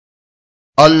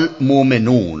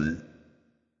المومنون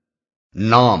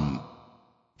نام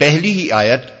پہلی ہی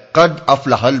آیت قد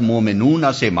افلح المومنون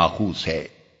سے ماخوذ ہے۔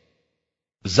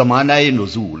 زمانہ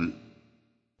نزول،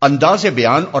 انداز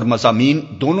بیان اور مضامین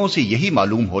دونوں سے یہی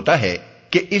معلوم ہوتا ہے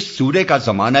کہ اس سورے کا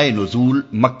زمانہ نزول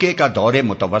مکے کا دور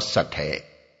متوسط ہے۔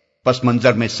 پس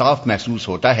منظر میں صاف محسوس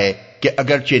ہوتا ہے کہ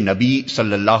اگرچہ نبی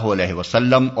صلی اللہ علیہ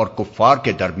وسلم اور کفار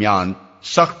کے درمیان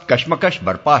سخت کشمکش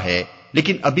برپا ہے،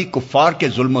 لیکن ابھی کفار کے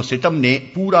ظلم و ستم نے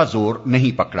پورا زور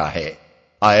نہیں پکڑا ہے۔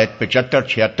 آیت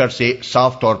 75-76 سے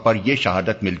صاف طور پر یہ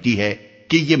شہادت ملتی ہے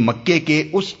کہ یہ مکے کے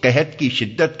اس قحط کی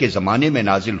شدت کے زمانے میں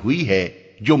نازل ہوئی ہے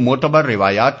جو معتبر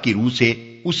روایات کی روح سے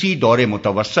اسی دور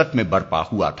متوسط میں برپا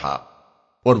ہوا تھا۔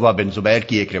 عروہ بن زبیر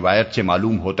کی ایک روایت سے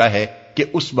معلوم ہوتا ہے کہ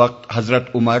اس وقت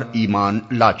حضرت عمر ایمان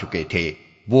لا چکے تھے۔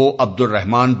 وہ عبد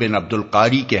الرحمن بن عبد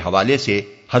القاری کے حوالے سے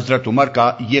حضرت عمر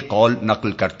کا یہ قول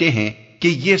نقل کرتے ہیں کہ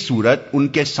یہ سورت ان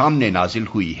کے سامنے نازل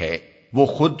ہوئی ہے۔ وہ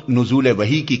خود نزول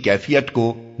وحی کی کیفیت کو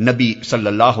نبی صلی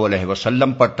اللہ علیہ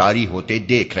وسلم پر طاری ہوتے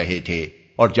دیکھ رہے تھے،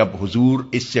 اور جب حضور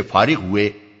اس سے فارغ ہوئے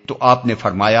تو آپ نے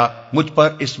فرمایا، مجھ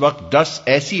پر اس وقت 10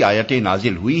 ایسی آیتیں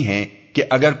نازل ہوئی ہیں کہ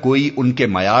اگر کوئی ان کے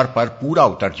معیار پر پورا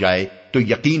اتر جائے تو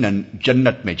یقیناً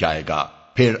جنت میں جائے گا۔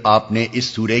 پھر آپ نے اس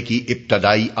سورے کی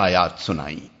ابتدائی آیات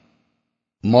سنائیں۔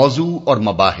 موضوع اور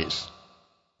مباحث،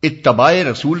 اتباع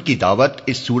رسول کی دعوت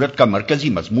اس سورت کا مرکزی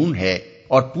مضمون ہے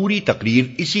اور پوری تقریر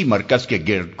اسی مرکز کے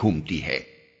گرد گھومتی ہے۔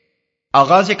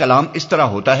 آغاز کلام اس طرح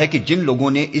ہوتا ہے کہ جن لوگوں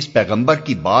نے اس پیغمبر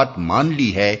کی بات مان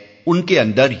لی ہے ان کے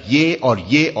اندر یہ اور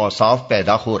یہ اوصاف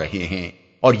پیدا ہو رہے ہیں،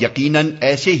 اور یقیناً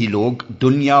ایسے ہی لوگ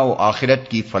دنیا و آخرت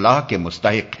کی فلاح کے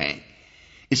مستحق ہیں۔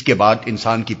 اس کے بعد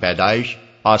انسان کی پیدائش،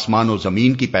 آسمان و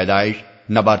زمین کی پیدائش،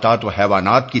 نباتات و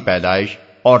حیوانات کی پیدائش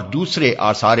اور دوسرے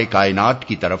آثار کائنات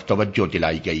کی طرف توجہ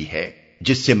دلائی گئی ہے،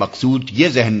 جس سے مقصود یہ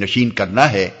ذہن نشین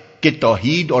کرنا ہے کہ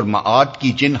توحید اور معاد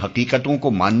کی جن حقیقتوں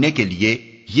کو ماننے کے لیے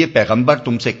یہ پیغمبر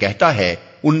تم سے کہتا ہے،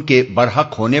 ان کے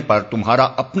برحق ہونے پر تمہارا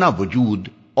اپنا وجود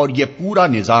اور یہ پورا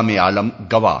نظام عالم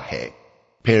گواہ ہے۔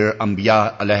 پھر انبیاء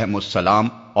علیہم السلام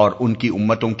اور ان کی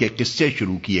امتوں کے قصے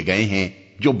شروع کیے گئے ہیں،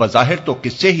 جو بظاہر تو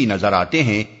قصے ہی نظر آتے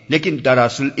ہیں، لیکن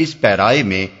دراصل اس پیرائے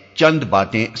میں چند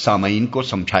باتیں سامعین کو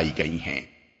سمجھائی گئی ہیں۔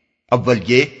 اول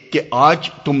یہ کہ آج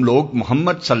تم لوگ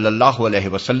محمد صلی اللہ علیہ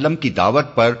وسلم کی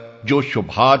دعوت پر جو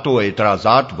شبہات و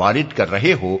اعتراضات وارد کر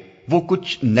رہے ہو وہ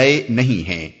کچھ نئے نہیں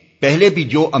ہیں۔ پہلے بھی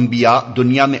جو انبیاء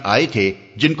دنیا میں آئے تھے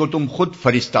جن کو تم خود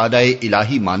فرستادہ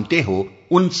الہی مانتے ہو،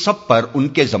 ان سب پر ان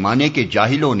کے زمانے کے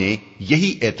جاہلوں نے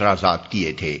یہی اعتراضات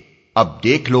کیے تھے۔ اب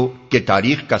دیکھ لو کہ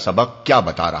تاریخ کا سبق کیا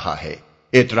بتا رہا ہے۔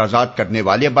 اعتراضات کرنے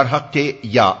والے برحق تھے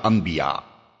یا انبیاء؟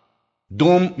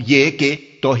 دوم یہ کہ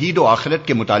توحید و آخرت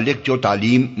کے متعلق جو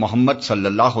تعلیم محمد صلی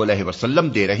اللہ علیہ وسلم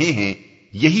دے رہے ہیں،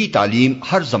 یہی تعلیم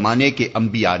ہر زمانے کے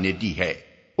انبیاء نے دی ہے۔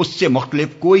 اس سے مختلف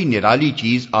کوئی نرالی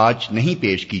چیز آج نہیں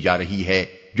پیش کی جا رہی ہے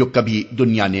جو کبھی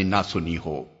دنیا نے نہ سنی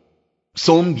ہو۔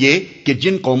 سوم یہ کہ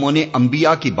جن قوموں نے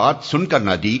انبیاء کی بات سن کر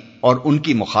نہ دی اور ان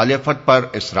کی مخالفت پر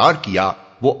اصرار کیا،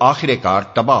 وہ آخر کار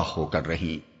تباہ ہو کر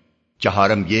رہیں۔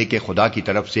 چہارم یہ کہ خدا کی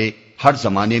طرف سے ہر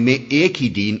زمانے میں ایک ہی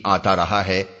دین آتا رہا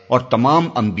ہے اور تمام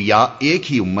انبیاء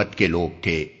ایک ہی امت کے لوگ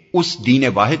تھے۔ اس دین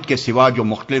واحد کے سوا جو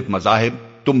مختلف مذاہب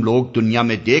تم لوگ دنیا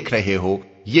میں دیکھ رہے ہو،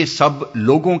 یہ سب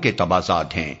لوگوں کے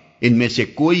تبعات ہیں، ان میں سے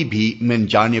کوئی بھی من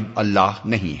جانب اللہ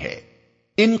نہیں ہے۔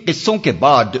 ان قصوں کے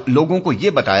بعد لوگوں کو یہ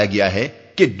بتایا گیا ہے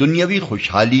کہ دنیاوی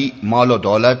خوشحالی، مال و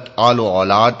دولت، آل و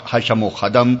اولاد، حشم و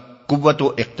خدم، قوت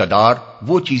و اقتدار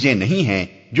وہ چیزیں نہیں ہیں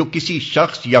جو کسی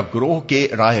شخص یا گروہ کے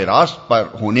راہ راست پر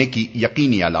ہونے کی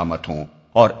یقینی علامت ہوں،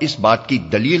 اور اس بات کی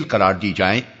دلیل قرار دی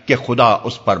جائیں کہ خدا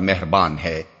اس پر مہربان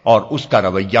ہے اور اس کا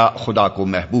رویہ خدا کو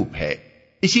محبوب ہے۔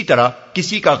 اسی طرح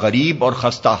کسی کا غریب اور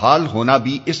خستہ حال ہونا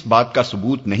بھی اس بات کا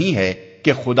ثبوت نہیں ہے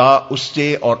کہ خدا اس سے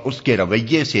اور اس کے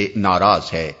رویے سے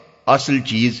ناراض ہے۔ اصل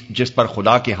چیز جس پر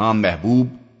خدا کے ہاں محبوب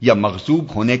یا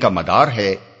مغضوب ہونے کا مدار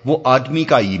ہے، وہ آدمی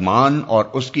کا ایمان اور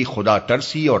اس کی خدا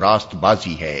ترسی اور راست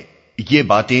بازی ہے۔ یہ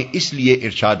باتیں اس لیے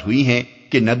ارشاد ہوئی ہیں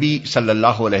کہ نبی صلی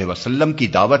اللہ علیہ وسلم کی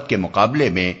دعوت کے مقابلے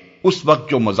میں اس وقت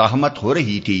جو مزاحمت ہو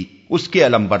رہی تھی، اس کے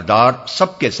علمبردار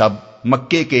سب کے سب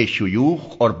مکے کے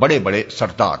شیوخ اور بڑے بڑے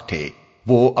سردار تھے۔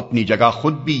 وہ اپنی جگہ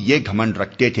خود بھی یہ گھمنڈ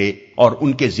رکھتے تھے اور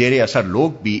ان کے زیر اثر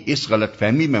لوگ بھی اس غلط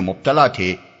فہمی میں مبتلا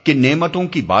تھے کہ نعمتوں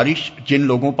کی بارش جن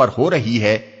لوگوں پر ہو رہی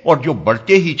ہے اور جو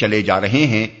بڑھتے ہی چلے جا رہے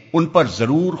ہیں، ان پر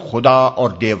ضرور خدا اور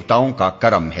دیوتاؤں کا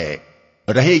کرم ہے۔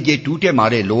 رہے یہ ٹوٹے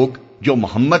مارے لوگ جو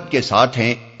محمد کے ساتھ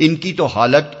ہیں، ان کی تو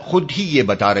حالت خود ہی یہ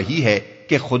بتا رہی ہے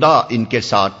کہ خدا ان کے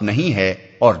ساتھ نہیں ہے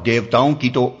اور دیوتاؤں کی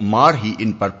تو مار ہی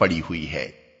ان پر پڑی ہوئی ہے۔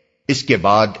 اس کے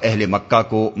بعد اہل مکہ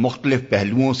کو مختلف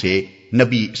پہلوؤں سے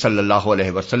نبی صلی اللہ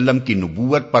علیہ وسلم کی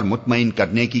نبوت پر مطمئن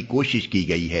کرنے کی کوشش کی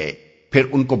گئی ہے۔ پھر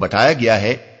ان کو بتایا گیا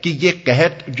ہے کہ یہ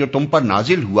قحط جو تم پر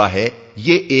نازل ہوا ہے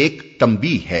یہ ایک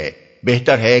تنبیہ ہے،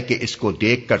 بہتر ہے کہ اس کو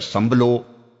دیکھ کر سنبھلو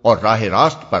اور راہ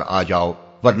راست پر آ جاؤ،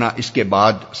 ورنہ اس کے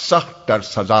بعد سخت تر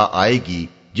سزا آئے گی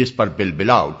جس پر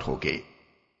بلبلا اٹھو گے۔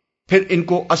 پھر ان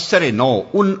کو اثر نو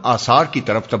ان آثار کی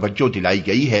طرف توجہ دلائی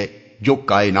گئی ہے جو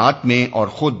کائنات میں اور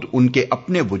خود ان کے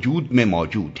اپنے وجود میں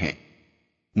موجود ہیں۔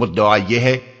 مدعا یہ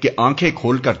ہے کہ آنکھیں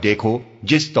کھول کر دیکھو،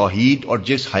 جس توحید اور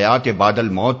جس حیات بعد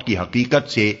الموت کی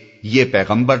حقیقت سے یہ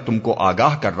پیغمبر تم کو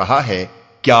آگاہ کر رہا ہے،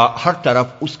 کیا ہر طرف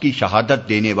اس کی شہادت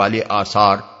دینے والے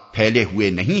آثار پھیلے ہوئے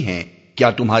نہیں ہیں؟ کیا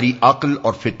تمہاری عقل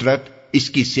اور فطرت اس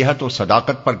کی صحت و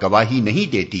صداقت پر گواہی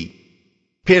نہیں دیتی؟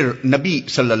 پھر نبی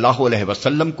صلی اللہ علیہ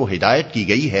وسلم کو ہدایت کی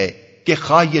گئی ہے کہ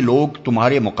خواہ یہ لوگ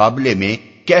تمہارے مقابلے میں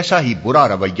کیسا ہی برا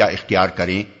رویہ اختیار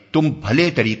کریں، تم بھلے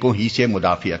طریقوں ہی سے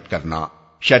مدافعت کرنا۔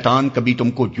 شیطان کبھی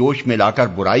تم کو جوش میں لا کر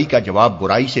برائی کا جواب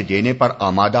برائی سے دینے پر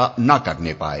آمادہ نہ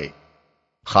کرنے پائے۔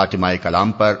 خاتمہ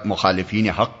کلام پر مخالفین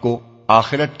حق کو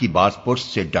آخرت کی باز پرس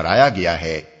سے ڈرایا گیا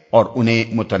ہے اور انہیں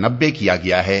متنبہ کیا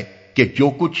گیا ہے کہ جو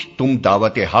کچھ تم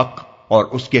دعوت حق اور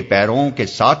اس کے پیرووں کے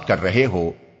ساتھ کر رہے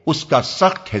ہو اس کا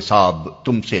سخت حساب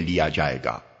تم سے لیا جائے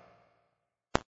گا۔